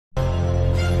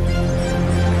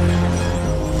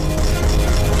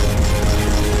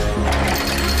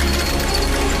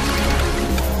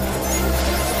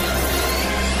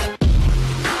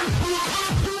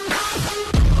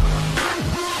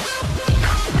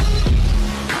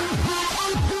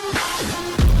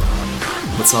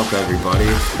What's up, everybody?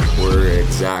 We're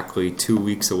exactly 2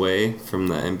 weeks away from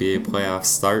the NBA playoff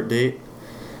start date.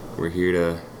 We're here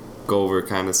to go over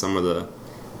kind of some of the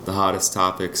hottest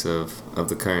topics of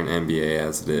the current NBA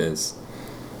as it is.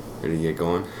 Ready to get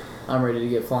going? I'm ready to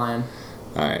get flying.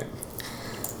 Alright.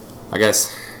 I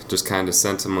guess just kind of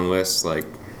sent him a list like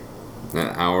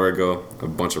an hour ago, a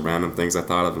bunch of random things I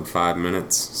thought of in 5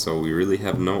 minutes. So we really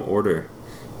have no order.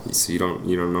 So you don't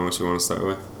know what you want to start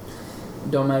with?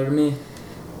 Don't matter to me.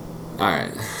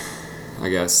 Alright, I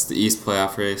guess the East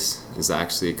playoff race is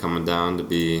actually coming down to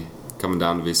be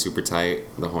super tight.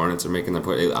 The Hornets are making their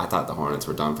play. I thought the Hornets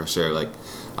were done for sure. Like,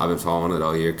 I've been following it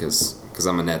all year because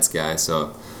I'm a Nets guy,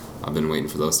 so I've been waiting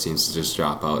for those teams to just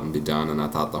drop out and be done, and I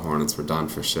thought the Hornets were done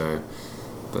for sure.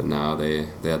 But now they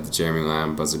had the Jeremy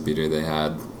Lamb buzzer beater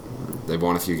they've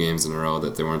won a few games in a row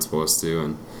that they weren't supposed to,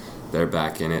 and they're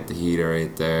back in it. The Heat are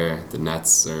right there. The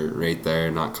Nets are right there,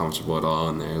 not comfortable at all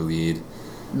in their lead.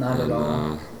 Not at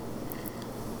all.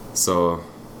 So,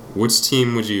 which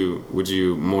team would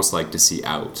you most like to see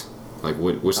out? Like,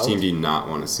 which team do you not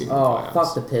want to see in the playoffs?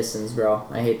 Fuck the Pistons, bro.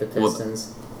 I hate the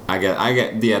Pistons. Well,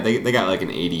 they got like an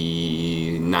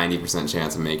 80-90%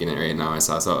 chance of making it right now. I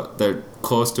saw, so they're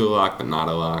close to a lock, but not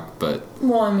a lock. But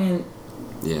well, I mean,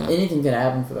 yeah, anything could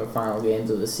happen for the final games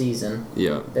of the season.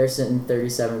 Yeah, they're sitting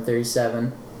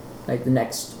 37-37. Like, the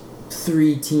next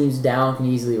 3 teams down can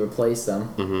easily replace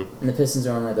them. Mm-hmm. And the Pistons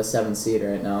are on like the 7th seed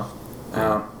right now.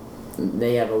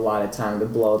 They have a lot of time to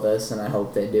blow this, and I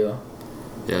hope they do.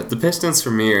 Yeah, the Pistons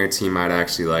for me are a team I'd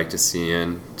actually like to see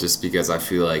in, just because I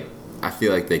feel like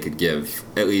they could give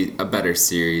at least a better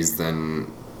series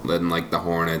than like the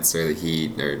Hornets or the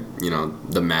Heat or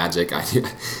the Magic. I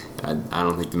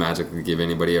don't think the Magic could give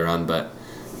anybody a run, but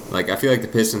like I feel like the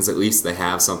Pistons, at least they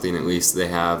have something. At least they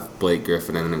have Blake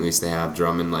Griffin, and at least they have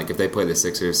Drummond. Like, if they play the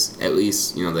Sixers, at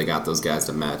least they got those guys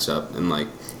to match up, and like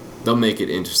they'll make it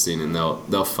interesting, and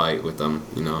they'll fight with them.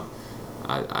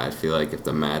 I feel like if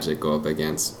the Magic go up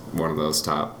against one of those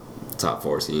top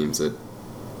 4 teams,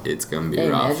 it's gonna be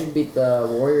rough. Magic beat the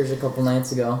Warriors a couple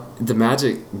nights ago. The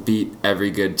Magic beat every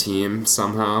good team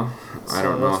somehow. So I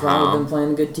don't know what's how. wrong with them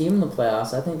playing a good team in the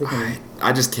playoffs? I think they can.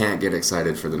 I just can't get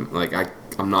excited for them. Like,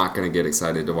 I'm not gonna get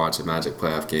excited to watch a Magic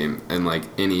playoff game, and like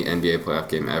any NBA playoff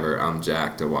game ever, I'm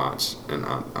jacked to watch, and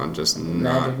I'm just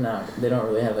not. Magic, they don't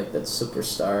really have like that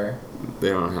superstar. They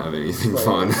don't have anything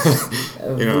fun.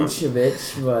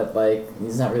 Vucevic, but like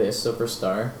he's not really a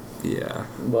superstar. Yeah.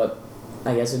 But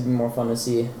I guess it'd be more fun to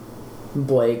see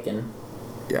Blake and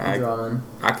Drummond.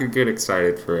 I could get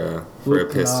excited for a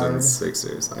Pistons Kennard.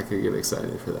 Sixers. I could get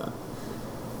excited for that.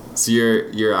 So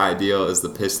your ideal is the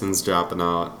Pistons dropping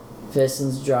out.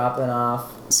 Pistons dropping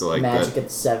off. So like Magic at the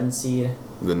 7th seed.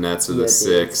 The Nets are the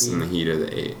 6, and the Heat are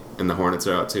the 8, and the Hornets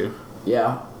are out too.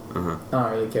 Yeah. Uh-huh. I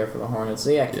don't really care for the Hornets.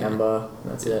 So yeah, Kemba.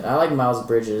 That's it. I like Miles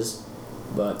Bridges,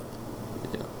 but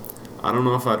yeah, I don't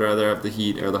know if I'd rather have the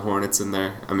Heat or the Hornets in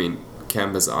there. I mean,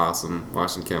 Kemba's awesome.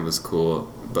 Watching Kemba's cool,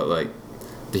 but like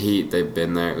the Heat, they've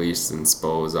been there at least, and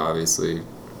Spo is obviously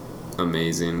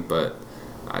amazing, but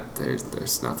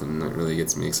there's nothing that really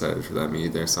gets me excited for them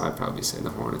either. So I'd probably say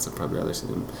the Hornets. I'd probably rather see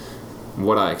them.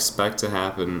 What I expect to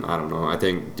happen, I don't know. I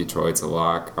think Detroit's a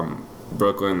lock.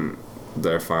 Brooklyn,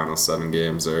 their final 7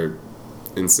 games are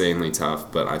insanely tough,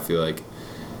 but I feel like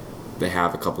they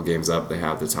have a couple games up. They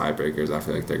have the tiebreakers. I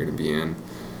feel like they're going to be in,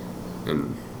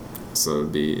 and so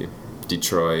it'd be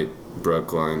Detroit,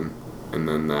 Brooklyn, and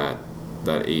then that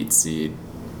 8 seed.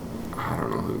 I don't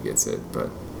know who gets it, but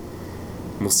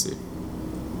we'll see.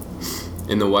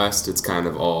 In the West, it's kind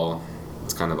of all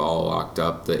locked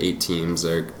up. The 8 teams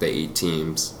are the 8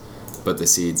 teams, but the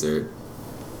seeds are.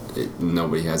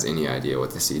 Nobody has any idea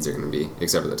what the seeds are going to be,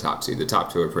 except for the top 2. The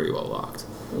top 2 are pretty well locked.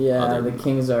 Yeah, the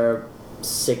Kings are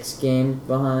 6 games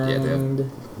behind. Yeah,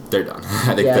 they're done.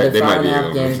 I think they're they might be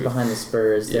 5.5 games behind the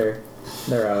Spurs. Yeah.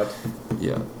 They're out.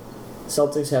 Yeah.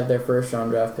 Celtics have their first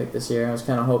round draft pick this year. I was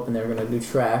kind of hoping they were going to do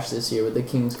trash this year, but the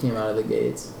Kings came out of the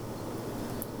gates.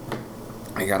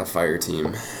 I got a fire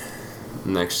team.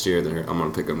 Next year, I'm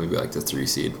gonna pick them to be like the 3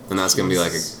 seed, and that's gonna be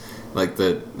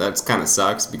that's kind of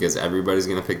sucks because everybody's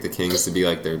gonna pick the Kings to be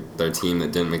like their team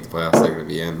that didn't make the playoffs. They're gonna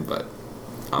be in, but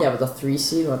yeah, but the 3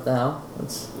 seed, what the hell?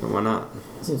 Why not?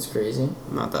 Seems crazy.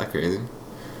 Not that crazy.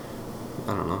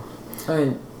 I don't know. I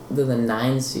mean, they're the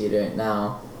 9 seed right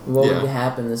now. What would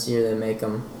happen this year to make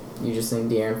them? You just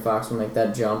think De'Aaron Fox will make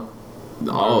that jump?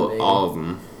 All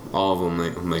of them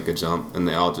make a jump, and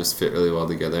they all just fit really well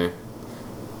together.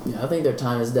 Yeah, I think their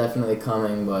time is definitely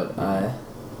coming, but I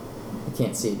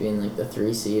can't see it being like the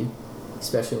 3 seed,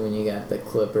 especially when you got the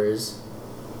Clippers,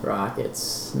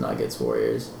 Rockets, Nuggets,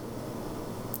 Warriors.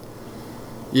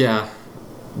 Yeah,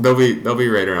 They'll be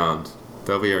right around.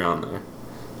 They'll be around there.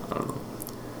 I don't know.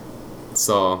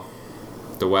 So,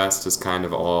 the West is kind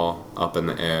of all up in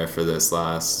the air for this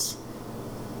last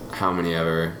how many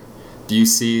ever. Do you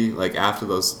see like after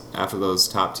those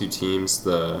top two teams,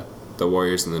 the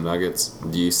Warriors and the Nuggets?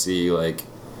 Do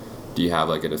you have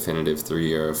like a definitive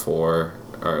 3 or a 4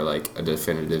 or like a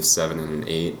definitive 7 and an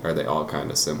 8? Are they all kind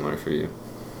of similar for you?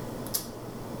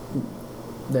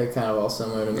 They're kind of all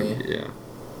similar to me. Yeah.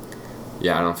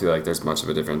 Yeah, I don't feel like there's much of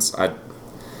a difference. I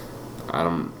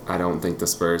don't think the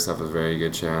Spurs have a very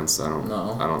good chance. I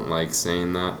don't like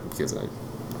saying that because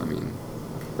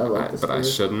but I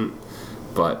shouldn't.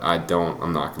 But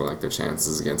I'm not gonna like their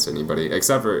chances against anybody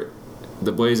except for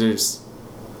the Blazers.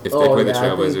 If they play the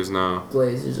Trailblazers now,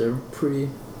 Blazers are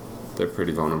they're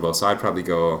pretty vulnerable. So I'd probably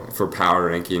go for power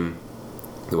ranking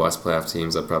the West playoff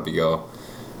teams. I'd probably go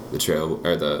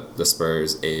the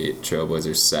Spurs 8,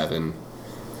 Trailblazers 7,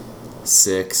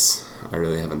 6. I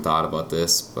really haven't thought about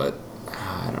this, but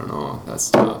I don't know. That's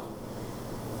tough.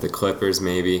 The Clippers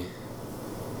maybe.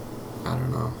 I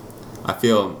don't know. I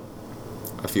feel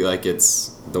like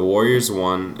it's the Warriors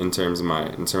 1 in terms of my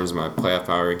playoff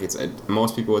power rankings.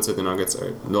 Most people would say the Nuggets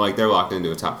they're locked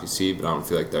into a top 2 seed, but I don't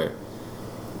feel like they're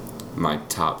my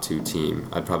top 2 team.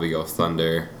 I'd probably go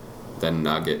Thunder, then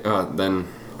then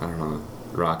I don't know.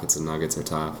 Rockets and Nuggets are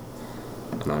top,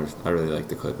 and I really like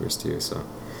the Clippers too. So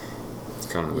it's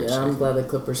kind of yeah. I'm glad the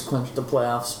Clippers clinched the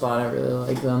playoff spot. I really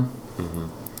like them, mm-hmm.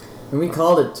 and we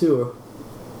called it too.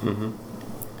 Mm-hmm.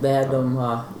 They had them.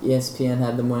 ESPN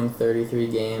had them winning 33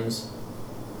 games.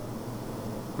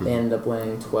 Mm-hmm. They ended up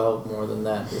winning 12 more than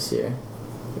that this year,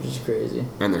 which is crazy.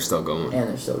 And they're still going.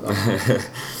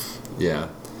 Yeah.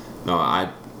 No, I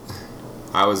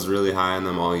was really high on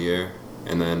them all year,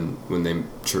 and then when they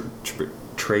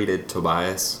traded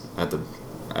Tobias at the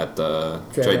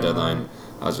trade deadline,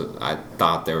 I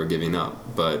thought they were giving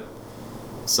up, but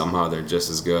somehow they're just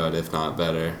as good, if not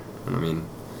better. And I mean,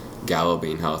 Gallo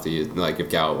being healthy, like if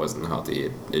Gallo wasn't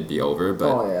healthy, it'd be over.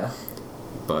 But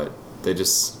but they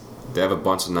have a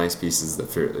bunch of nice pieces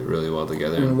that fit really well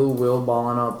together. And Lou Will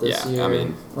balling out this year. Yeah, I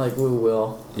mean, like Lou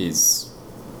Will.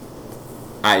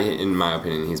 In my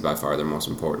opinion, he's by far their most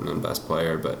important and best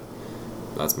player. But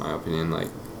that's my opinion. Like,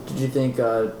 did you think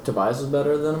Tobias was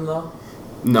better than him though?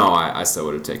 No, I still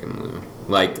would have taken Lou.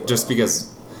 Like, just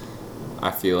because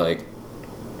I feel like,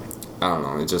 I don't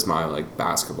know, it's just my like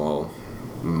basketball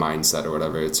mindset or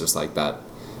whatever. It's just like that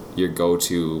your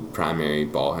go-to primary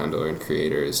ball handler and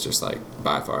creator is just like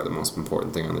by far the most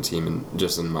important thing on the team, and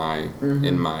just in my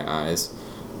eyes,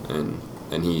 and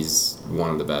he's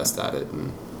one of the best at it,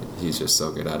 and he's just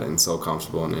so good at it and so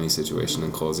comfortable in any situation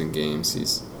and closing games.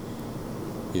 He's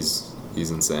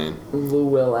insane. Lou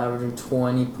Will averaging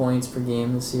 20 points per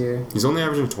game this year. He's only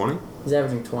averaging 20? He's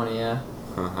averaging 20, yeah.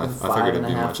 I figured it'd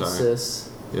be much assists.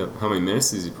 Higher. Yep. How many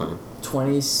minutes is he playing?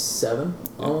 27,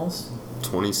 almost.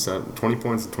 20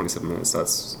 points in 27 minutes.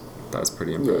 That's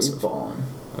pretty impressive. Yeah, he's balling.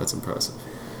 That's impressive.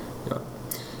 Yeah.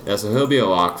 Yeah, so he'll be a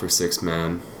lock for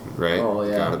 6-man, right? Oh,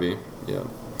 yeah. Gotta be.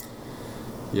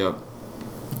 Yep.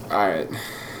 Alright.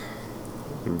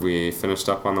 We finished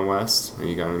up on the West.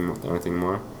 You got anything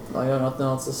more? I got nothing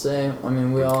else to say. I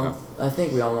mean, I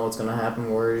think we all know what's going to happen.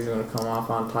 Warriors are going to come off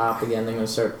on top again. They're going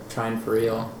to start trying for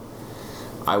real.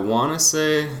 I want to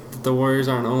say that the Warriors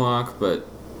aren't a lock, but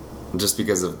just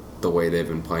because of the way they've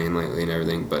been playing lately and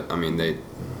everything. But I mean,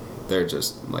 they're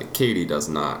just like, KD does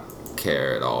not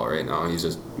care at all right now. He's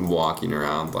just walking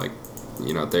around like,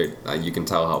 you can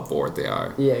tell how bored they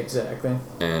are. Yeah, exactly.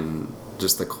 And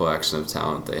just the collection of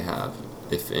talent they have.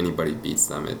 If anybody beats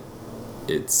them,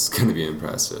 it's going to be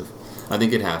impressive. I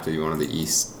think it'd have to be one of the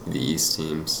East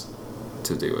teams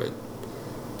to do it,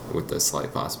 with the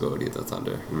slight possibility of the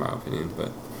Thunder, in my opinion.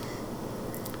 But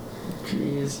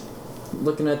jeez,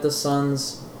 looking at the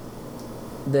Suns,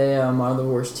 they are the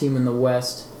worst team in the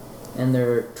West, and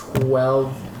they're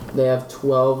 12. They have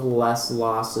 12 less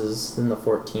losses than the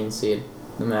 14 seed,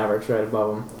 the Mavericks, right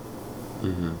above them.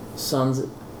 Mm-hmm. Suns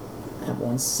have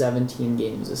won 17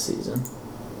 games this season.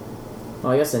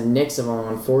 Well, I guess the Knicks have only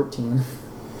won 14.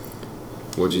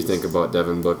 What'd you think about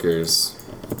Devin Booker's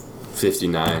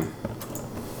 59?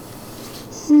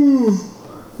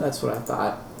 That's what I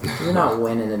thought. You're not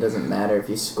winning. It doesn't matter if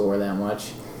you score that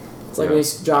much. It's like Yeah. when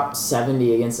he dropped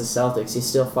 70 against the Celtics, he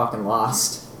still fucking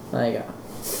lost. Like,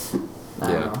 I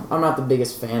don't know. I'm not the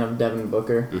biggest fan of Devin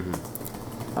Booker.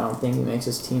 Mm-hmm. I don't think he makes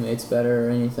his teammates better or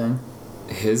anything.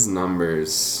 His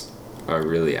numbers are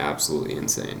really absolutely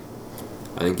insane.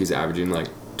 I think he's averaging like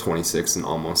 26 and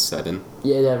almost 7.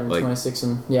 Yeah, he's averaging 26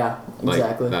 and... Yeah,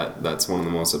 exactly. Like that's one of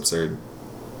the most absurd,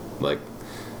 like,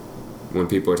 when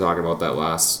people are talking about that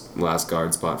last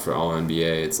guard spot for All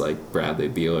NBA, it's like Bradley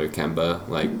Beal or Kemba.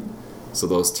 Like, so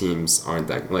those teams aren't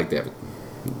that like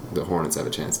the Hornets have a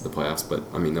chance at the playoffs, but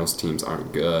I mean those teams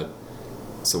aren't good.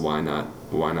 So why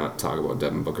not talk about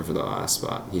Devin Booker for the last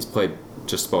spot? He's played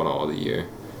just about all the year.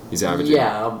 He's averaging.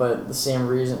 Yeah, but the same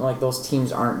reason, like those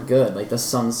teams aren't good. Like the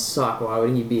Suns suck. Why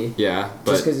would he be? Yeah,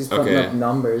 but just because he's putting up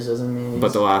numbers doesn't mean.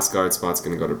 But the last guard spot's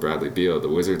gonna go to Bradley Beal. The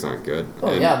Wizards aren't good.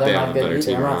 Oh yeah, they're not good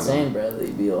either. I'm not them. saying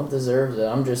Bradley Beal deserves it.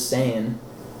 I'm just saying,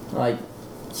 like,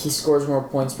 he scores more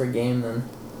points per game than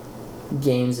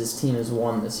games his team has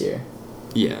won this year.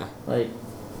 Yeah. Like.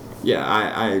 Yeah,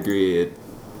 I agree.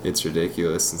 It's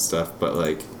ridiculous and stuff, but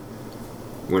like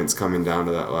when it's coming down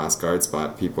to that last guard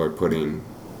spot, people are putting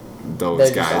those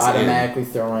they're guys just automatically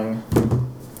throwing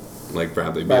like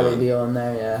Bradley Beal in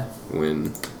there, yeah.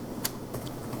 When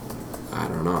I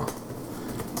don't know,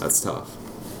 that's tough.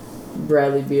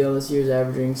 Bradley Beal this year's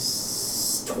averaging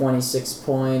 26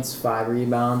 points, 5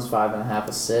 rebounds, 5.5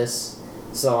 assists.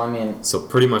 So I mean, so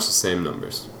pretty much the same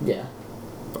numbers. Yeah.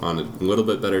 On a little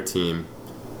bit better team,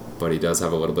 but he does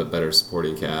have a little bit better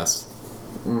supporting cast.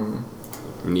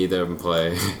 Neither of them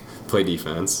play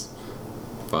defense,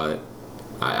 but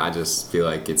I just feel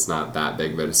like it's not that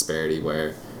big of a disparity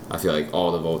where I feel like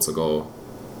all the votes will go.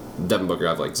 Devin Booker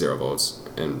have like 0 votes,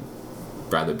 and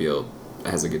Bradley Beal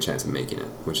has a good chance of making it,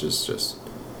 which is just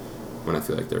when I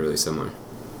feel like they're really similar.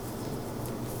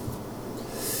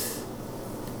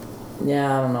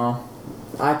 Yeah, I don't know.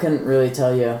 I couldn't really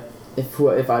tell you if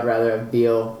I'd rather have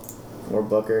Beal or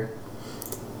Booker,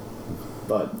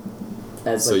 but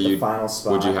as like the final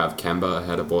spot. Would you have Kemba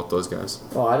ahead of both those guys?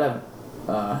 Oh, I'd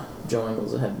have Joe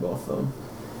Ingles ahead of both of them.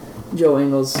 Joe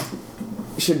Ingles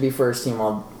should be first team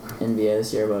All NBA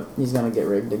this year, but he's gonna get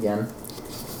rigged again.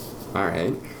 All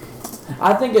right.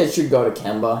 I think it should go to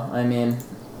Kemba. I mean,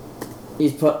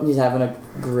 he's having a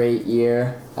great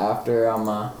year after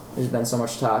there's been so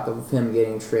much talk of him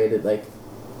getting traded like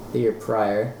the year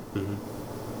prior. Mm-hmm.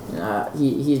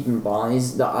 He's been balling.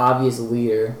 He's the obvious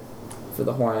leader for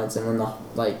the Hornets, and when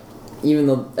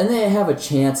and they have a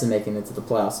chance of making it to the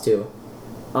playoffs too.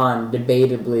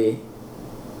 Debatably,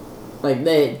 like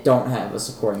they don't have a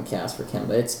supporting cast for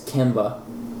Kemba. It's Kemba,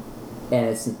 and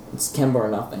it's Kemba or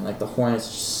nothing. Like the Hornets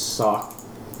just suck,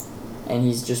 and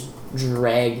he's just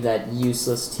dragged that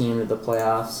useless team to the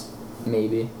playoffs.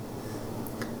 Maybe.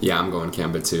 Yeah, I'm going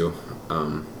Kemba too.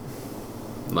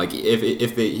 Like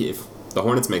if the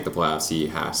Hornets make the playoffs, he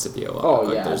has to be a lot. Oh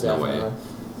like, yeah, there's definitely. no way.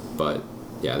 But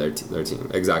yeah, their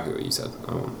team, exactly what you said.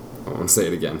 I won't say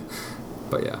it again.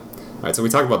 But yeah. All right, so we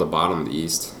talked about the bottom of the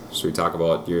East. Should we talk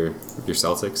about your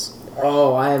Celtics?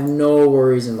 Oh, I have no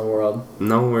worries in the world.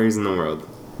 No worries in the world.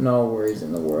 No worries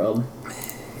in the world.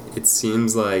 It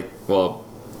seems like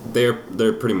they're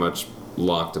pretty much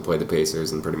locked to play the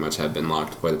Pacers and pretty much have been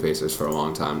locked to play the Pacers for a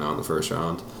long time now in the first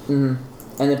round. Mm-hmm.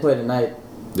 And they play tonight.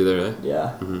 Do they really?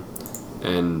 Yeah. Mm-hmm.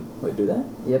 And wait, do that?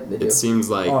 Yep, they do. It seems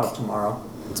like tomorrow.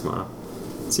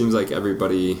 It seems like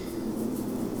everybody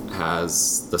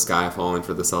has the sky falling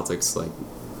for the Celtics. Like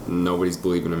nobody's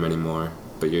believing them anymore.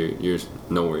 But you're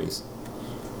no worries.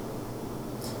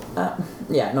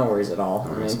 Yeah, no worries at all.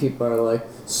 I mean, people are like,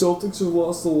 Celtics have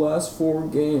lost the last 4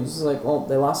 games. It's like, well,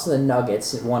 they lost to the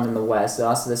Nuggets, 1 in the West. They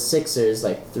lost to the Sixers,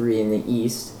 3 in the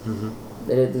East. Mm-hmm.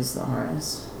 They did lose to the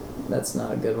Hornets. That's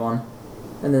not a good one.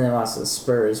 And then they lost to the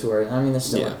Spurs, who are, they're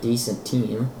still a decent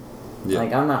team. Yeah.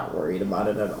 I'm not worried about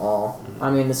it at all. Mm-hmm.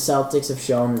 I mean, the Celtics have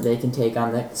shown that they can take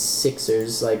on the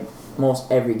Sixers,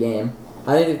 most every game.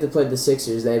 I think if they played the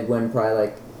Sixers, they'd win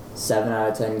probably, 7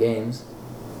 out of 10 games.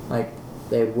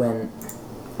 They'd win.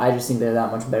 I just think they're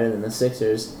that much better than the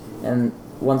Sixers. And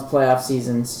once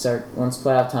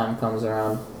playoff time comes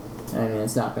around,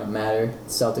 it's not going to matter. The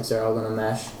Celtics are all going to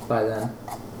mesh by then.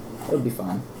 It'll be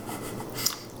fine.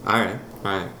 All right.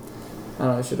 I don't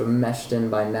know, I should have meshed in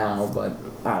by now, but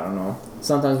I don't know.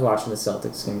 Sometimes watching the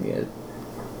Celtics can get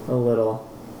a little...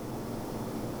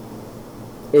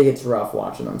 It gets rough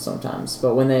watching them sometimes.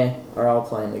 But when they are all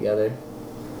playing together...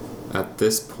 At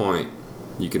this point,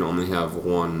 you can only have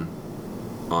one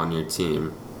on your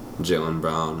team, Jaylen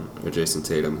Brown or Jason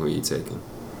Tatum. Who are you taking?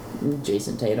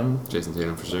 Jason Tatum. Jason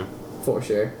Tatum for sure? For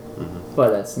sure. Mm-hmm.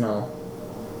 But that's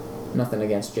nothing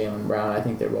against Jaylen Brown. I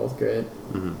think they're both great.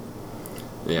 Mm-hmm.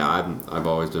 Yeah, I've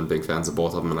always been big fans of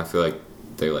both of them, and I feel like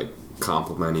they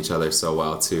complement each other so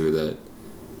well too that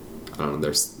I don't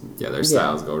know, their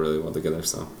styles go really well together.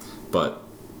 So, but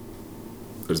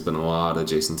there's been a lot of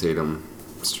Jason Tatum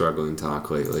struggling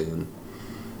talk lately, and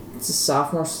it's a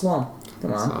sophomore slump.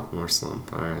 Come on. Sophomore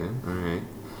slump. All right.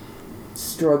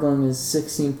 Struggling is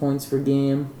 16 points per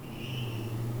game,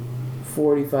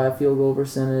 45 field goal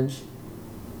percentage,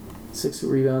 6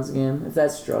 rebounds a game. If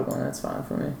that's struggling, that's fine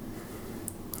for me.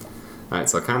 All right,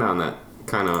 so kind of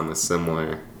on the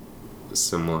similar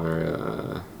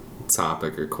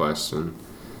topic or question.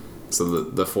 So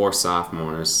the 4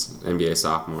 sophomores, NBA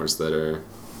sophomores that are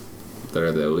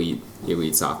the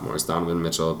elite sophomores: Donovan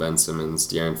Mitchell, Ben Simmons,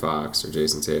 De'Aaron Fox, or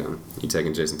Jason Tatum. You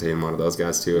taking Jason Tatum, one of those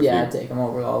guys too? Yeah, I'd take him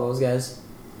over all those guys.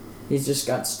 He's just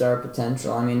got star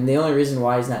potential. I mean, the only reason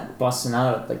why he's not busting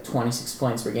out at like 26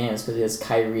 points per game is because he has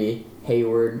Kyrie,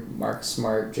 Hayward, Marcus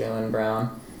Smart, Jaylen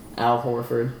Brown, Al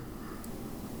Horford.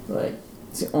 Like,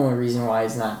 it's the only reason why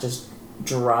he's not just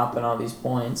dropping all these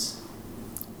points.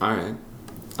 All right.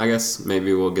 I guess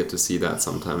maybe we'll get to see that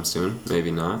sometime soon.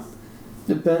 Maybe not.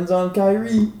 Depends on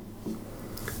Kyrie.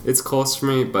 It's close for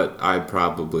me, but I'd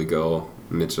probably go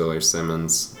Mitchell or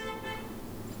Simmons.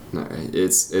 No,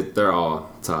 they're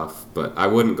all tough, but I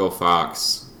wouldn't go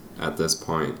Fox at this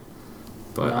point.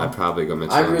 But No. I'd probably go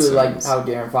Mitchell. I and really like Simmons. how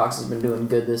De'Aaron Fox has been doing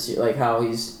good this year, like how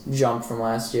he's jumped from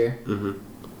last year. Mhm.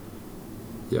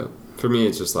 Yeah. For me,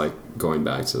 it's just like going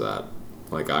back to that.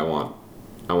 Like I want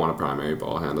a primary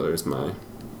ball handler as my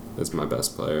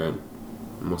best player and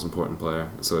most important player.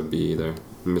 So it'd be either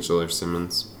Mitchell or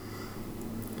Simmons.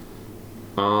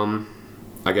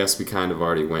 I guess we kind of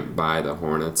already went by the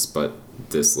Hornets, but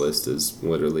this list is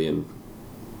literally in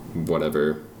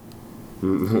whatever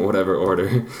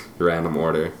order, random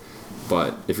order.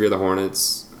 But if you're the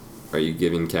Hornets, are you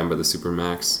giving Kemba the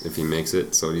supermax if he makes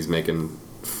it? So he's making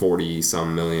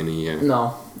 40-some million a year.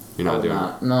 No. You're not doing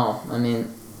it. No. I mean,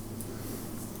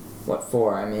 what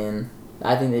for? I mean,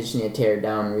 I think they just need to tear it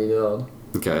down and rebuild.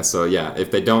 Okay, so yeah, if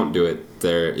they don't do it,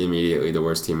 they're immediately the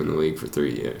worst team in the league for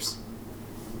 3 years.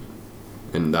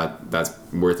 And that's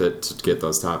worth it to get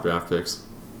those top draft picks?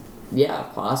 Yeah,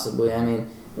 possibly. I mean,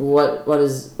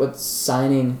 what's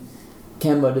signing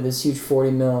Kemba to this huge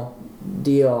 $40 million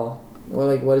deal?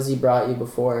 What has he brought you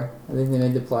before? I think they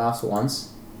made the playoffs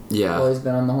once. Yeah. While he's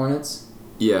been on the Hornets.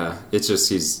 Yeah, it's just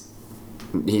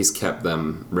he's kept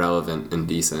them relevant and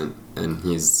decent, and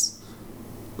he's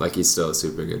still a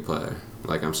super good player.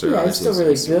 Like I'm sure. Yeah, other he's still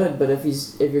teams really are- good, but if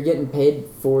you're getting paid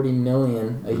 $40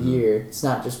 million a year, it's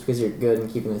not just because you're good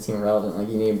and keeping the team relevant. Like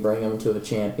you need to bring them to a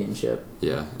championship.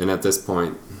 Yeah, and at this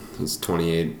point, he's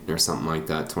 28 or something like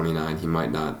that, 29. He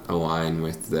might not align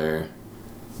with their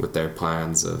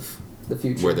plans of The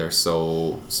future. where they're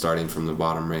so starting from the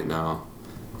bottom right now.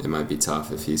 It might be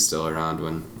tough if he's still around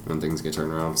when things get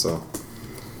turned around. So,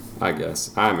 I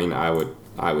guess I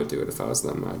would do it if I was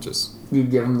them. You'd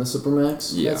give him the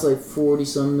supermax. Yeah. That's like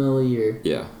 $40-some million a year.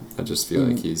 Yeah, I just feel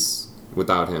like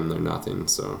without him they're nothing.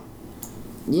 So.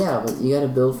 Yeah, but you got to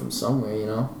build from somewhere, you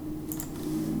know.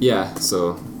 Yeah,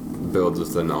 so build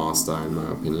with an all-star in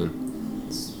my opinion.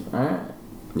 All right.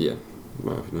 Yeah, in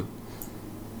my opinion.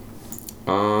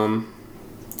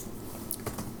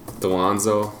 The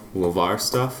Lonzo LeVar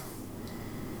stuff.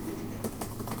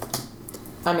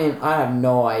 I mean, I have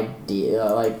no idea.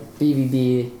 Like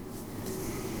BBB.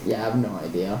 Yeah, I have no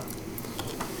idea.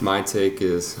 My take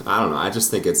is, I don't know, I just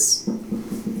think it's,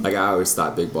 like, I always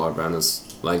thought Big Baller Brand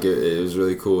was, like, it was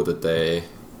really cool that they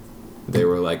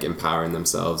were, like, empowering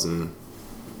themselves and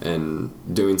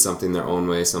doing something their own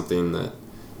way, something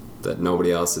that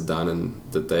nobody else had done, and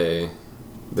that they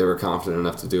were confident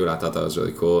enough to do it. I thought that was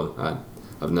really cool.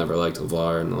 I've never liked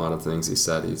LeVar and a lot of things he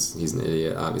said. He's an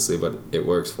idiot, obviously, but it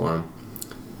works for him.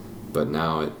 But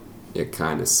now it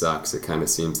kind of sucks. It kind of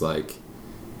seems like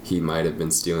he might have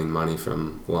been stealing money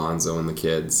from Lonzo and the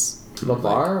kids. LeVar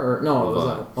or no? It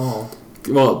was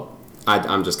LeVar. Well,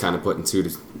 I'm just kind of putting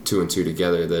two and two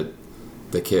together that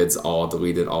the kids all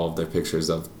deleted all of their pictures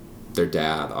of their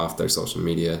dad off their social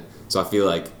media. So I feel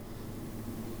like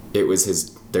it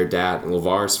was their dad,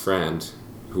 LeVar's friend,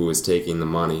 who was taking the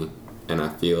money, and I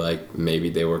feel like maybe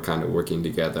they were kind of working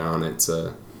together on it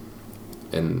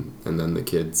and then the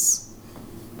kids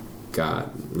got,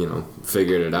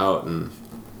 figured it out, and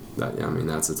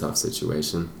that's a tough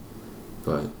situation.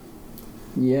 But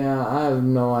yeah, I have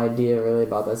no idea really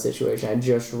about that situation. I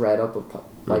just read up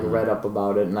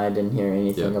about it, and I didn't hear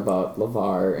anything about LeVar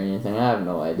or anything. I have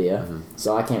no idea,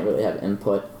 so I can't really have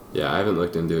input. Yeah, I haven't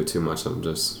looked into it too much. I'm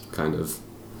just kind of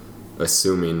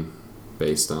assuming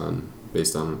based on.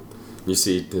 You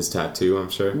see his tattoo, I'm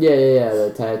sure. Yeah,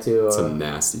 the tattoo. It's a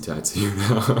nasty tattoo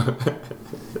now.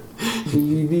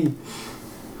 BBB.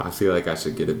 I feel like I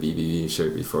should get a BBB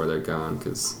shirt before they're gone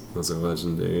because those are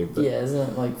legendary. But Yeah,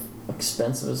 isn't it like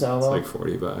expensive as hell it's though?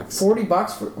 like $40.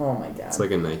 $40 for? Oh my god. It's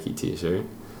like a Nike T-shirt.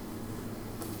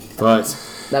 But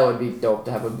that would be dope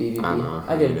to have a BBB. I know.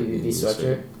 I get a need BBB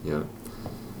sweatshirt. Yeah.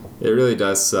 It really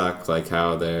does suck, like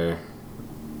how they're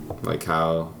like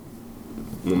how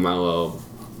LaMelo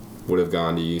would have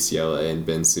gone to UCLA and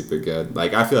been super good.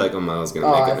 Like, I feel like LaMelo's going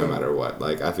to make it no matter what.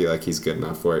 Like, I feel like he's good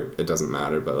enough for it. It doesn't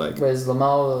matter, but, like... Wait, is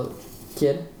LaMelo a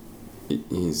kid?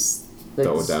 He's Like,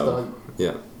 the Odell.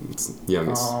 Yeah, it's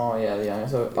youngest. Oh, yeah, the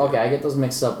youngest. So, okay, I get those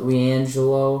mixed up.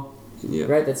 LiAngelo, Yeah.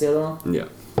 right? That's the other one? Yeah.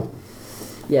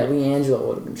 Yeah, LiAngelo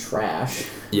would have been trash.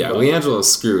 Yeah, But-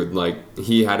 LiAngelo's screwed. Like,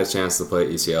 he had a chance to play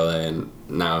at UCLA, and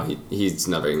now he's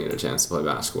never going to get a chance to play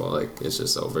basketball. Like, it's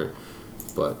just over.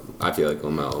 But I feel like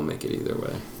LaMelo will make it either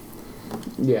way.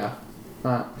 Yeah.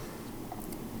 Yeah.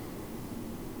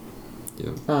 I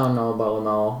don't know about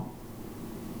LaMelo.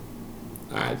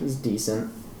 I He's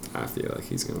decent. feel like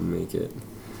he's going to make it.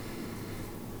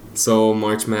 So,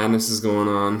 March Madness is going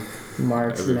on.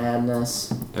 March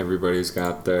Madness. Everybody's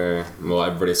got their... Well,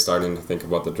 everybody's starting to think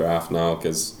about the draft now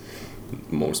because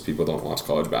most people don't watch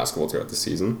college basketball throughout the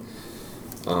season.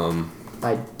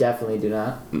 I definitely do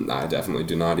not. I definitely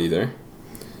do not either.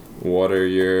 What are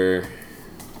your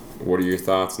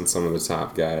thoughts on some of the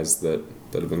top guys that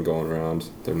have been going around,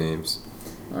 their names?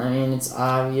 I mean, it's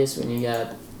obvious when you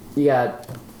got.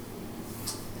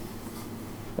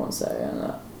 One second,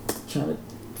 I'm trying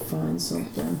to find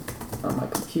something on my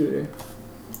computer.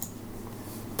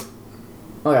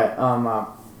 Okay,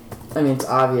 I mean, it's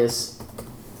obvious.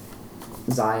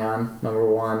 Zion, number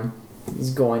one.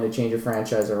 He's going to change a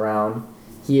franchise around.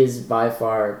 He is by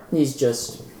far. He's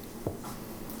just.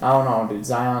 I don't know, dude.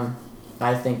 Zion,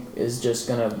 I think, is just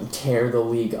gonna tear the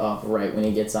league up right when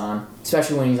he gets on,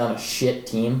 especially when he's on a shit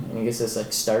team and he gets this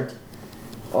like start.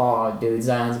 Oh, dude,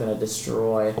 Zion's gonna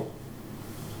destroy.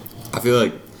 I feel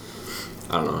like,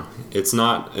 I don't know, it's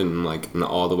not an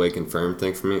all the way confirmed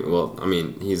thing for me. Well, I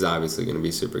mean, he's obviously going to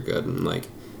be super good, and like,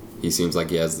 he seems like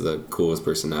he has the coolest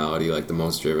personality, like the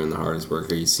most driven, the hardest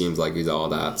worker. He seems like he's all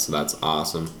that, so that's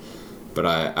awesome. But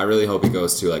I really hope he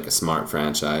goes to like a smart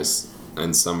franchise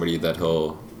and somebody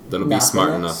that'll be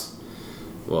smart enough.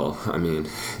 Well, I mean,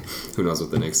 who knows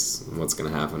what's going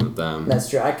to happen with them. That's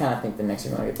true. I kind of think the Knicks are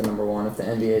going to get the number one if the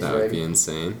NBA's That would rigged. be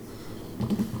insane.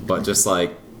 But just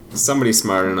like somebody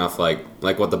smart enough, like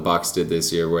what the Bucks did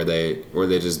this year, where they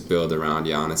just build around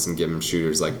Giannis and give him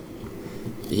shooters. Like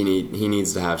he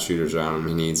needs to have shooters around him.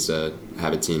 He needs to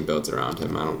have a team built around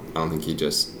him. I don't think he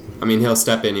just. I mean, he'll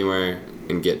step anywhere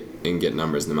and get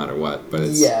numbers no matter what. But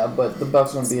it's but the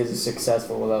Bucks won't be as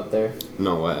successful without their.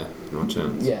 no way, no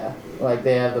chance. Yeah, like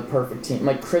they have the perfect team.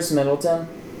 Like Chris Middleton,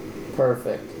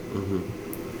 perfect.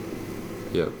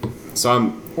 Yep.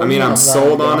 So Well, yeah, I'm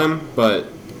sold yeah. on him, but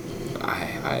I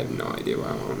have no idea where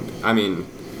I want him. I mean,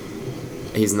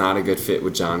 he's not a good fit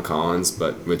with John Collins,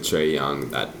 but with Trae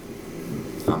Young,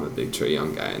 I'm a big Trae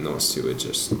Young guy, and those two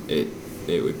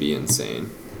it would be insane.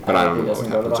 But I don't know what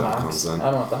happened with John Collins I then.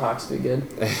 don't want the Hawks to be good.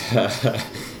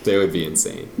 They would be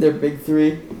insane. Their big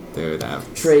three: They would have.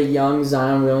 Trae Young,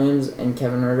 Zion Williams, and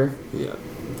Kevin Huerter. Yeah,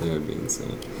 they would be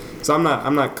insane. So I'm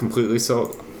not completely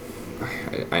sold.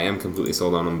 I am completely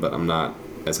sold on him, but I'm not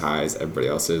as high as everybody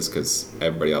else is because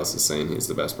everybody else is saying he's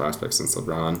the best prospect since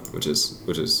LeBron, which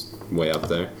is way up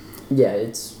there. Yeah,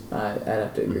 I'd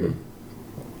have to agree.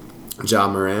 Ja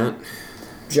Morant.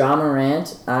 Ja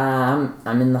Morant,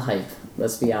 I'm in the hype.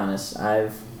 Let's be honest. I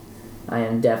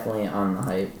am definitely on the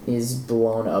hype. He's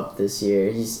blown up this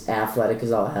year. He's athletic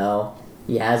as all hell.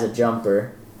 He has a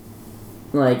jumper.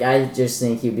 Like, I just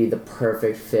think he'd be the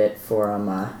perfect fit for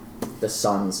the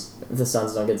Suns. If the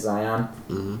Suns don't get Zion,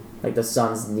 like the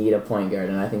Suns need a point guard,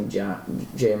 and I think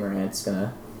Jay Morant's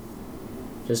gonna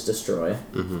just destroy.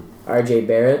 RJ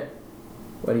Barrett,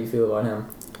 what do you feel about him?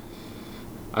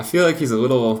 I feel like he's a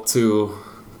little too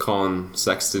Colin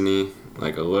Sexton-y,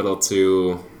 like a little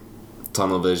too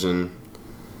tunnel vision.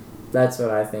 That's what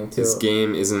I think too. His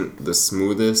game isn't the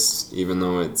smoothest, even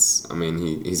though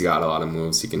he's got a lot of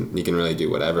moves. He can really do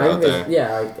whatever out there.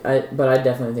 Yeah, but I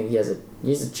definitely think he has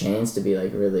a chance to be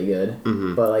like really good.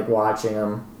 But like watching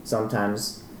him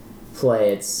sometimes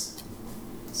play, it's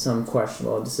some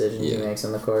questionable decisions he makes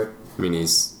on the court. I mean,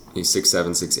 he's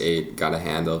 6'7", 6'8", got a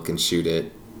handle, can shoot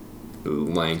it,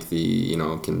 lengthy,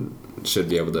 should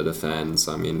be able to defend.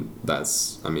 So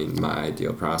that's my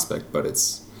ideal prospect, but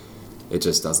it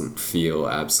just doesn't feel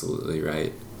absolutely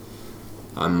right.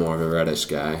 I'm more of a Reddish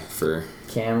guy for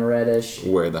Cam Reddish.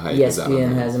 Where the hype is at.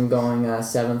 ESPN has him going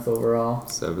 7th overall.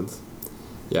 7th.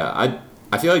 Yeah,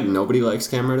 I feel like nobody likes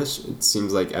Cam Reddish. It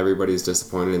seems like everybody's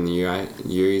disappointed in the year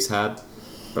he's had.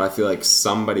 But I feel like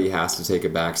somebody has to take a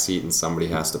back seat and somebody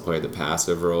has to play the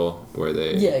passive role where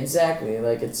they... Yeah, exactly.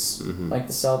 Like it's like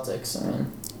the Celtics.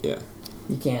 Yeah.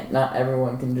 You can't... Not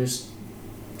everyone can just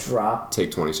drop...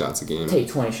 Take 20 shots a game. Take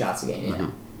 20 shots a game, yeah.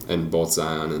 and both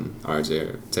Zion and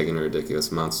RJ are taking a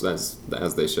ridiculous amount, so that's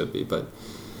as they should be. But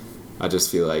I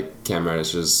just feel like Cam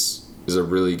Reddish is a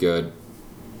really good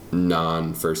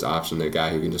non-first option, the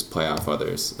guy who can just play off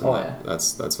others. And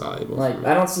that's valuable. Like,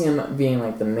 I don't see him being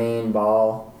like the main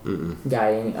ball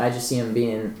guy. I just see him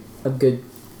being a good.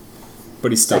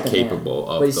 But he's still capable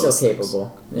of. But he's still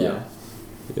capable. Yeah.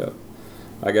 Yep.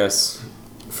 I guess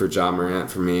for Ja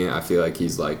Morant, for me, I feel like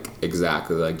he's like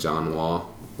exactly like John Wall.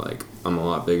 Like, I'm a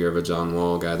lot bigger of a John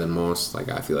Wall guy than most. Like,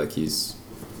 I feel like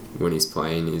when he's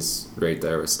playing, he's right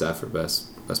there with Steph for best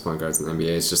point guards in the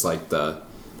NBA. It's just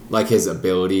like his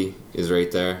ability is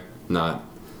right there, not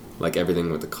like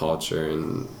everything with the culture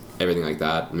and everything like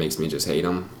that makes me just hate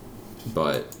him.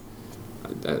 But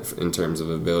in terms of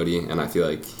ability, and I feel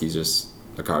like he's just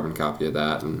a carbon copy of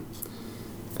that, and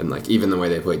like even the way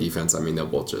they play defense, I mean,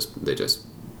 they just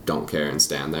don't care and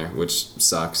stand there, which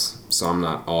sucks. So I'm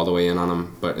not all the way in on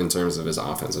him, but in terms of his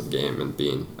offensive game and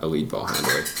being a lead ball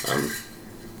handler,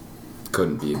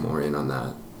 couldn't be more in on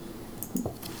that.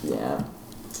 Yeah.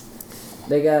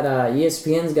 They got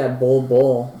ESPN's got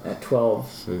Bol at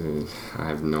 12. I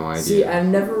have no idea. See, I've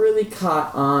never really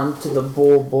caught on to the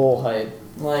Bol hype.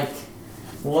 Like,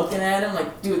 looking at him,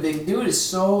 like, dude, the dude is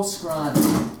so scrawny.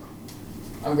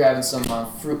 I'm grabbing some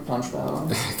fruit punch bottle.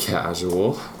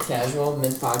 Casual,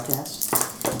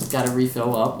 mid-podcast. Got to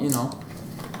refill up, you know.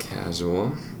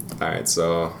 Casual. Alright,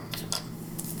 so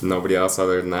nobody else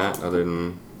other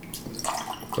than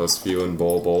those few in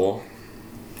Bol?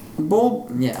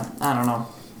 Yeah, I don't know.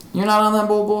 You're not on that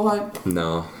Bol hype?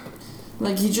 No.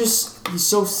 Like, he's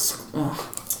so...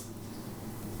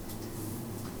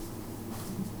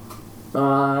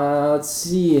 let's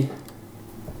see.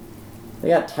 They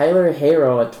got Tyler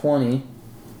Herro at 20.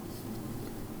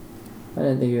 I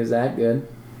didn't think he was that good.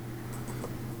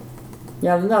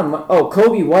 Yeah, no. Oh,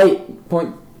 Kobe White,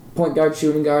 point guard,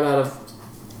 shooting guard out of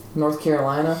North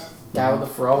Carolina. Guy with the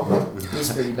fro.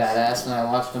 He's pretty badass when I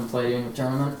watched him play during the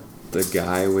tournament. The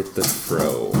guy with the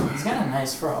fro. He's got a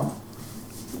nice fro.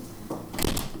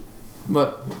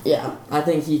 But, yeah, I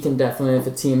think he can definitely, if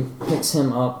a team picks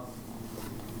him up,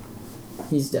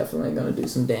 he's definitely going to do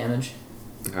some damage.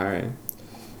 Alright.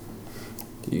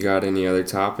 You got any other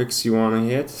topics you want to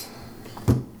hit?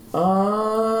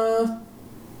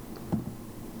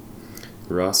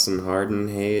 Russ and Harden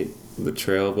hate the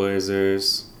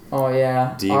Trailblazers. Oh,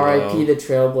 yeah. R.I.P. the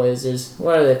Trailblazers.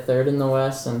 What are they, third in the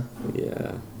West? And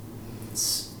yeah.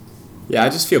 Yeah, I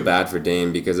just feel bad for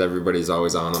Dame because everybody's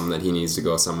always on him that he needs to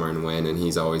go somewhere and win, and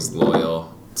he's always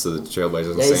loyal to the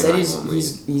Trailblazers. Yeah, he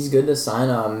said he's good to sign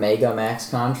a mega max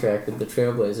contract with the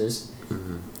Trailblazers.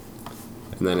 Mm-hmm.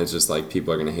 And then it's just like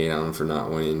people are going to hate on him for not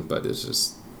winning, but it's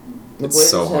just... The Blazers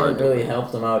so haven't really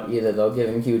helped him out either. They'll give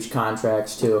him huge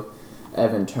contracts to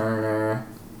Evan Turner,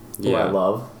 who I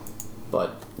love,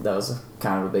 but that was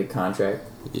kind of a big contract.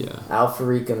 Yeah.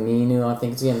 Al-Farouq Aminu, I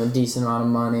think, is getting a decent amount of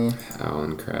money.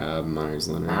 Alan Crabb, Myers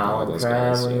Leonard, all those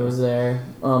guys. When he was there.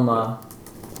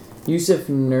 Yusuf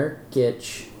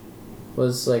Nurkic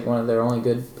was like one of their only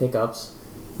good pickups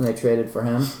when they traded for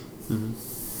him.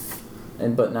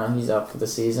 Mm-hmm. But now he's out for the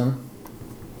season.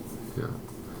 Yeah.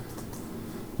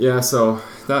 Yeah, so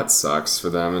that sucks for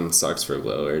them and sucks for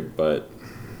Lillard, but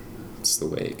it's the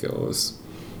way it goes.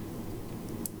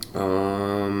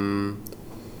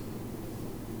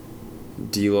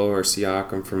 D'Lo or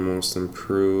Siakam for most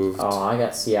improved. Oh, I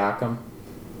got Siakam.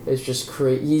 It's just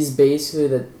crazy. He's basically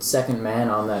the second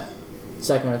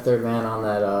or third man on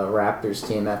that Raptors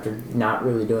team after not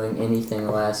really doing anything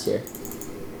last year.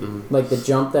 Mm-hmm. Like the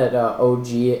jump that OG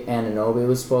Anunoby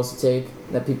was supposed to take,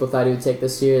 that people thought he would take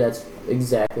this year, that's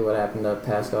exactly what happened to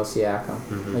Pascal Siakam.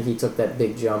 Mm-hmm. Like he took that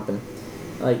big jump and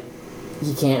like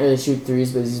he can't really shoot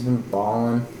threes, but he's been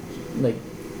balling, like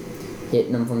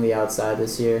hitting them from the outside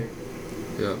this year.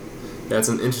 Yeah, it's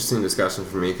an interesting discussion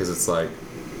for me because it's like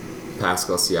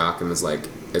Pascal Siakam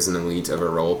is an elite of a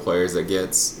role players that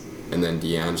gets, and then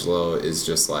D'Angelo is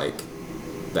just like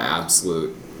the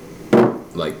absolute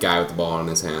like guy with the ball in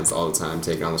his hands all the time,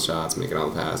 taking all the shots, making all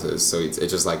the passes. So it's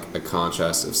just like a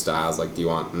contrast of styles. Like, do you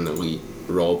want an elite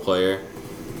role player,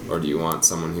 or do you want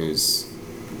someone who's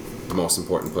the most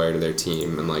important player to their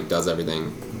team and like does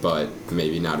everything, but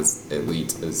maybe not as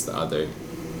elite as the other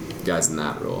guys in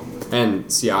that role? And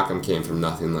Siakam came from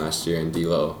nothing last year, and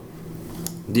D'Lo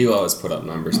has put up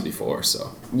numbers before,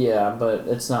 so. Yeah, but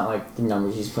it's not like the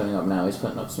numbers he's putting up now. He's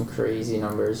putting up some crazy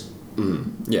numbers.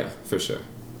 Mm-hmm. Yeah, for sure.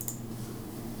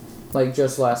 Like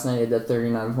just last night, he had that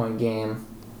 39-point game.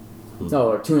 Mm-hmm. No,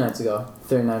 or 2 nights ago,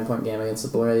 39-point game against the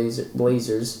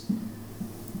Blazers.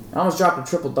 I almost dropped a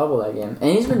triple-double that game.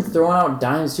 And he's been throwing out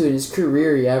dimes, too. In his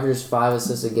career, he averages 5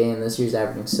 assists a game. This year's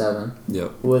averaging 7.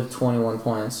 Yep. With 21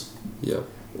 points. Yep.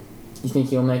 You think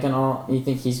he'll make an all... You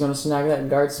think he's going to snag that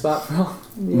guard spot for all?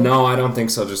 No, I don't think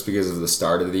so, just because of the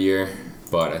start of the year.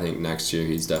 But I think next year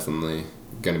he's definitely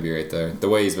going to be right there. The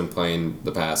way he's been playing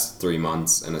the past 3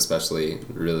 months, and especially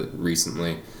really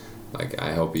recently, like,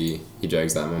 I hope he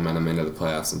drags that momentum into the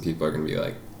playoffs, and people are going to be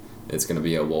like, it's going to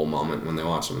be a whoa moment when they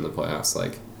watch him in the playoffs.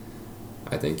 Like,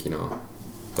 I think,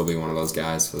 he'll be one of those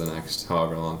guys for the next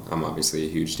however long. I'm obviously a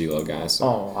huge D-Lo guy, so.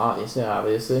 Oh,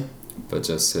 obviously. But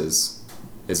just his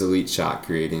elite shot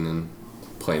creating and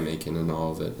playmaking and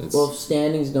all of it. Well, if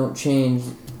standings don't change,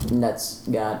 Nets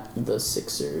got the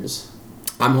Sixers.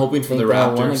 I'm hoping for the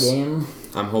Raptors. Win a game?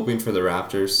 I'm hoping for the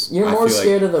Raptors. You're more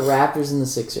scared of the Raptors than the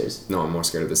Sixers. No, I'm more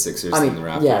scared of the Sixers than the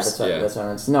Raptors. Yeah, that's what I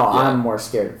meant. No, yeah. I'm more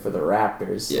scared for the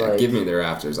Raptors. Yeah, give me the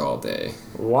Raptors all day.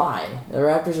 Why? The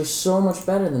Raptors are so much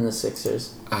better than the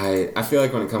Sixers. I feel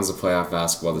like when it comes to playoff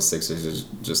basketball, the Sixers are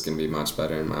just going to be much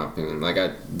better in my opinion. Like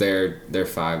their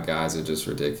 5 guys are just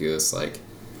ridiculous. Like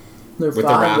they're with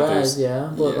 5 the Raptors, guys,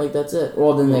 yeah, but like that's it.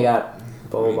 Well, then they got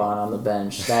Boban on the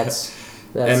bench. That's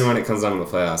and when it comes down to the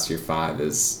playoffs, your 5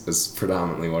 is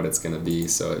predominantly what it's going to be.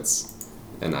 So it's,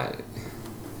 and I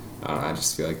don't know, I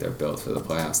just feel like they're built for the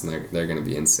playoffs, and they're going to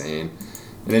be insane.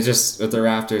 And it just, with the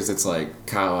Raptors, it's like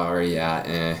Kyle Lowry,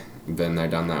 been there,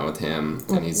 done that with him,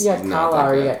 and he's not Kyle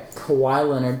Lowry, you got Kawhi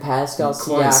Leonard, Pascal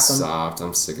Siakam. Kawhi's soft.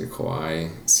 I'm sick of Kawhi.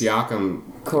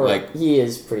 Siakam, he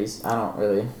is pretty. I don't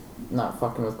really not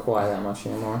fucking with Kawhi that much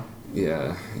anymore.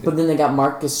 Yeah. But then they got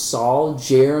Marcus Gasol,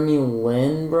 Jeremy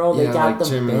Lin, bro. They got the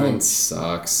Jeremy bench. Lin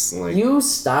sucks. Like, you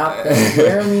stop that.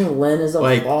 Jeremy Lin is a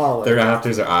baller. The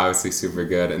Raptors are obviously super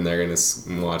good, and they're going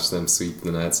to watch them sweep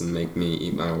the Nets and make me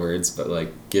eat my words, but,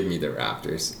 give me the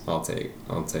Raptors. I'll take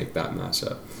that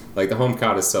matchup. The home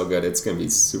crowd is so good. It's going to be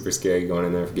super scary going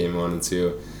in there for game 1 and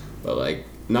 2, but,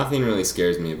 nothing really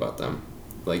scares me about them.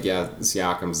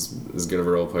 Siakam's as good of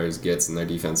a role player as gets, and their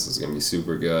defense is going to be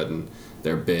super good, and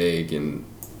they're big,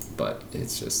 but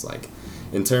it's just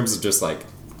in terms of just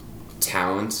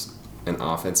talent and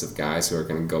offensive guys who are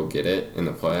going to go get it in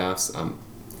the playoffs,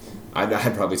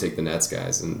 I'd probably take the Nets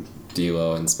guys and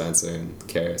D'Lo and Spencer and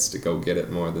Karras to go get it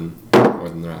more than the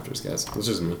Raptors guys. It's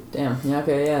just me. Damn. Yeah.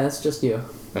 Okay. Yeah. That's just you.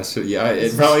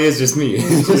 It probably is just me.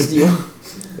 It's just you.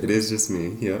 It is just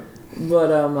me. Yeah.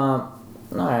 But all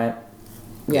right.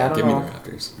 Yeah. I don't give know. me the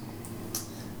Raptors.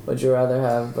 Would you rather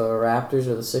have the Raptors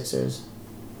or the Sixers?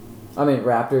 I mean,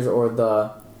 Raptors or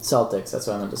the Celtics. That's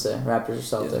what I meant to say. Raptors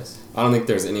or Celtics. Yeah. I don't think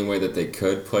there's any way that they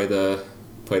could play the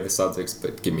Celtics,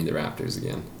 but give me the Raptors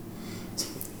again.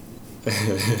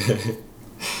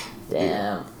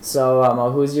 Damn. So,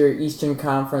 who's your Eastern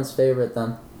Conference favorite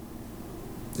then?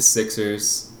 The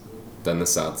Sixers, then the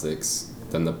Celtics,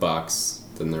 then the Bucks,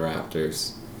 then the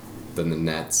Raptors, then the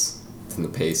Nets, then the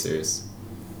Pacers.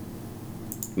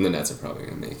 And the Nets are probably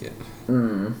going to make it.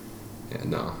 Yeah,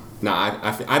 no. No,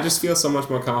 I just feel so much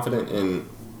more confident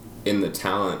in the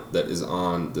talent that is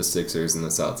on the Sixers and the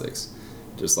Celtics.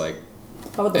 Just How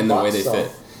about the and Bucks, the way they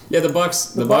fit. Yeah, the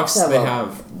Bucks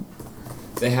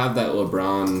they have that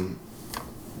LeBron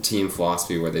team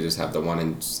philosophy where they just have the one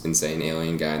insane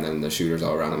alien guy and then the shooters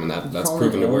all around him, and that's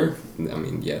proven to work. I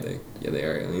mean, they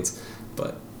are aliens,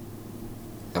 but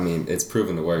I mean, it's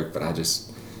proven to work, but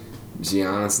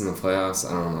Giannis in the playoffs,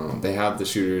 I don't know. They have the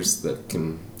shooters that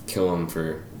can kill him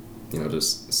for,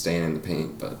 just staying in the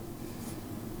paint, but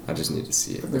I just need to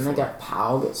see it. But then they got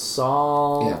Pau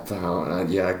Gasol. Yeah,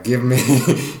 Pau. Give me.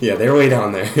 Yeah, they're way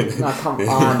down there. No, come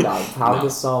on, dog. Pau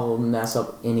Gasol will mess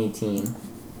up any team.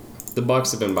 The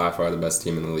Bucks have been by far the best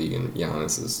team in the league, and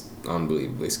Giannis is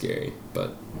unbelievably scary.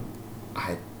 But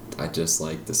I just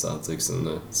like the Celtics and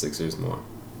the Sixers more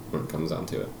when it comes down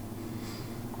to it.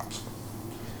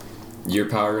 Your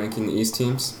power ranking the East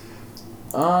teams?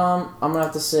 I'm gonna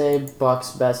have to say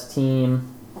Bucks best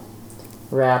team,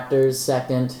 Raptors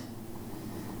second,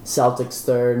 Celtics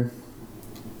third,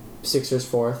 Sixers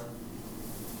fourth.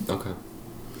 Okay.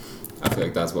 I feel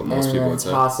like that's what most people would say.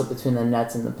 And then toss up between the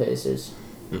Nets and the Pacers.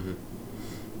 Mm-hmm.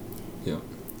 Yeah.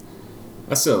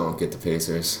 I still don't get the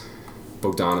Pacers.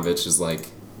 Bogdanovich is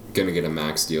gonna get a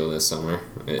max deal this summer.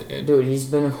 Dude, he's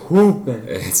been hooping.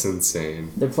 It's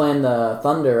insane. They're playing the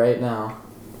Thunder right now.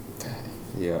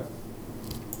 Yeah.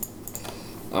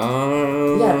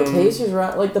 Yeah, the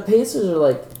Pacers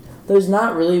are there's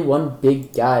not really one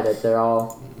big guy that they're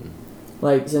all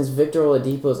since Victor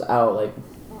Oladipo's out,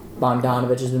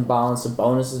 Bogdanovich has been balling,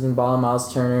 Sabonis has been balling,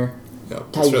 Miles Turner. Yeah,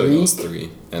 it's really those three.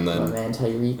 and My then man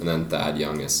Tyreek. and then Thad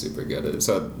Young is super good.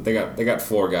 So they got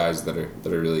 4 guys that are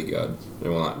really good.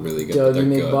 They're not really good, but Dougie they're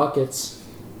make good. buckets.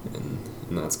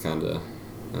 And that's kind of,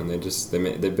 and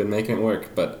they've been making it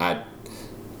work, but I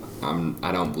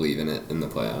don't believe in it in the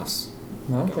playoffs.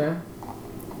 Okay.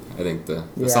 I think the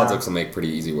Yeah. Celtics will make pretty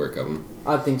easy work of them.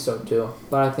 I think so too.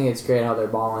 But I think it's great how they're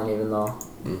balling, even though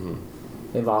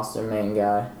they lost their main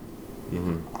guy.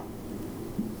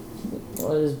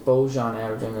 What is Bojan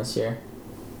averaging this year?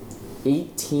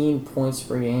 18 points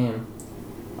per game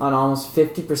on almost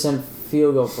 50%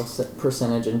 field goal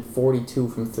percentage and 42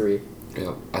 from 3.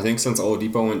 Yeah, I think since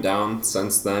Oladipo went down,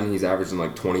 since then he's averaging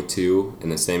like 22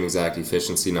 and the same exact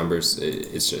efficiency numbers.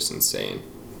 It's just insane.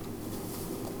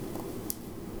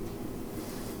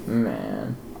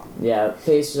 Man. Yeah,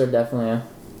 Pacers are definitely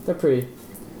they're pretty.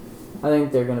 I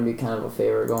think they're going to be kind of a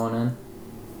favorite going in.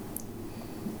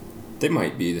 They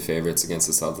might be the favorites against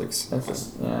the Celtics. That's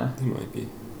just, yeah. They might be.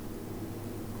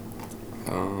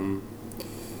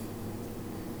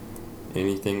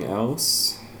 Anything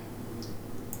else?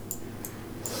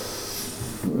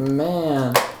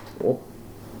 Man.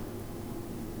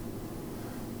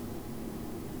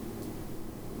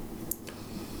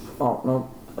 Oh, no.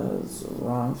 That's the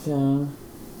wrong thing.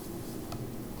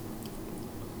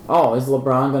 Oh, is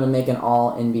LeBron going to make an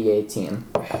all-NBA team?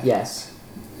 Yes.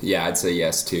 Yeah, I'd say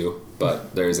yes too,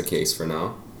 but there is a case for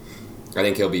no. I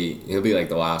think he'll be like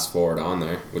the last forward on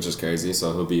there, which is crazy.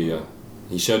 So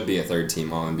he should be a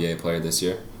 3rd-team All-NBA player this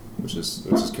year, which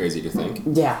is crazy to think.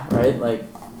 Yeah, right? Like,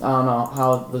 I don't know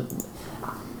how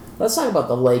let's talk about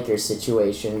the Lakers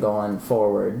situation going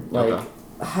forward. Like, Okay.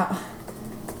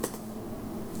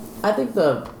 I think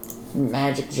the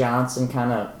Magic Johnson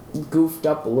kind of goofed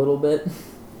up a little bit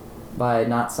by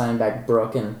not signing back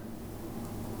Brooke and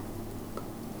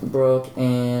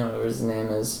whatever his name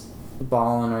is,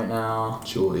 balling right now.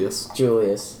 Julius.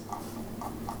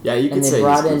 Yeah, you could And say they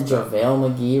brought in he's goofed up.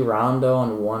 JaVale McGee, Rondo,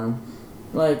 and one.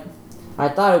 Like, I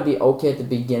thought it would be okay at the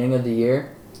beginning of the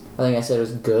year. I think I said it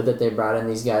was good that they brought in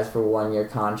these guys for 1-year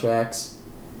contracts.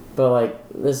 But, like,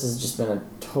 this has just been a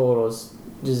total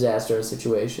disaster of a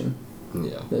situation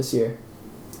Yeah. this year.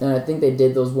 And I think they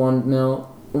did those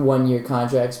 1-year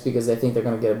contracts because they think they're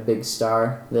going to get a big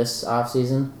star this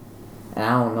offseason. And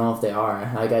I don't know if they are.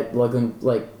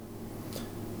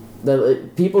 The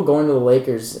people going to the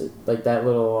Lakers, like that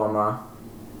little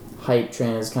hype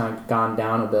train has kind of gone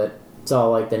down a bit. It's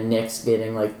all like the Knicks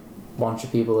getting like a bunch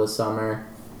of people this summer.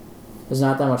 There's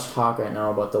not that much talk right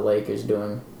now about the Lakers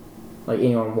doing, like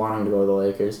anyone wanting to go to the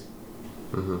Lakers.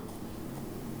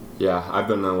 Yeah, I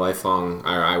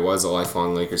was a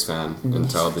lifelong Lakers fan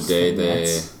until the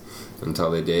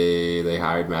day they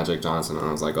hired Magic Johnson, and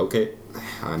I was like, okay,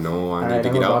 I know I need to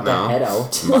get out now. Head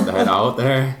out. I'm about to head out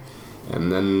there.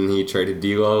 And then he traded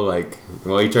D'Lo,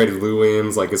 he traded Lou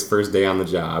Williams his first day on the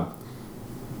job.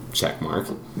 Check mark.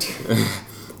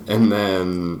 And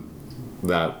then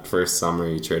that first summer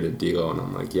he traded D'Lo, and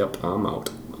I'm like, yep, I'm out.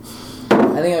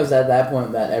 I think it was at that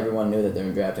point that everyone knew that they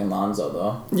were drafting Lonzo,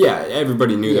 though. Yeah,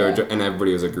 everybody knew and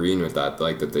everybody was agreeing with that,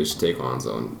 that they should take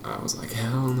Lonzo, and I was like,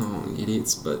 hell no,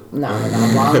 idiots, but... No,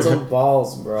 Lonzo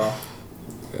balls, bro.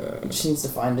 He just needs to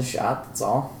find a shot, that's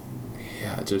all.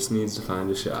 Yeah, just needs to find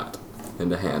a shot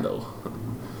and a handle.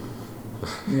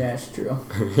 Yeah, it's true.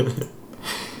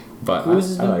 But Who's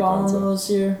has I been like balling Lonzo. this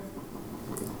year?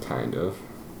 Kind of.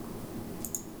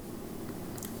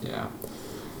 Yeah.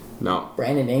 No,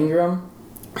 Brandon Ingram.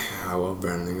 I love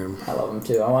Brandon Ingram. I love him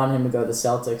too. I wanted him to go to the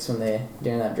Celtics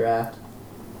during that draft.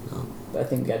 No. But I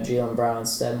think we got Jaylen Brown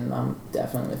instead, and I'm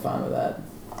definitely fine with that.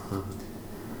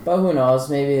 But who knows?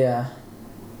 Maybe.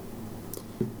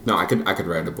 No, I could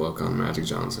write a book on Magic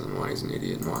Johnson and why he's an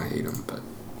idiot and why I hate him, but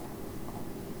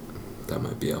that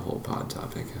might be a whole pod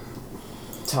topic.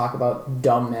 Talk about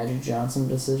dumb Magic Johnson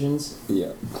decisions.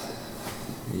 Yep.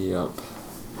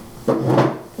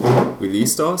 We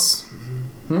listos?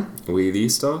 We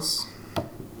listos?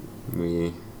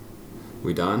 We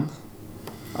done?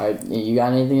 Alright, you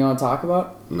got anything you want to talk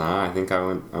about? Nah, I think I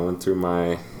went through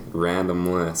my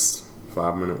random list.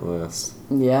 5-minute list.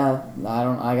 Yeah,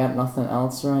 I got nothing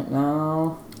else right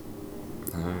now.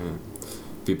 Alright.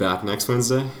 Be back next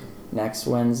Wednesday? Next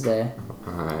Wednesday.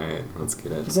 Alright, let's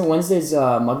get it. Isn't Wednesday's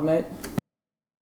mug night?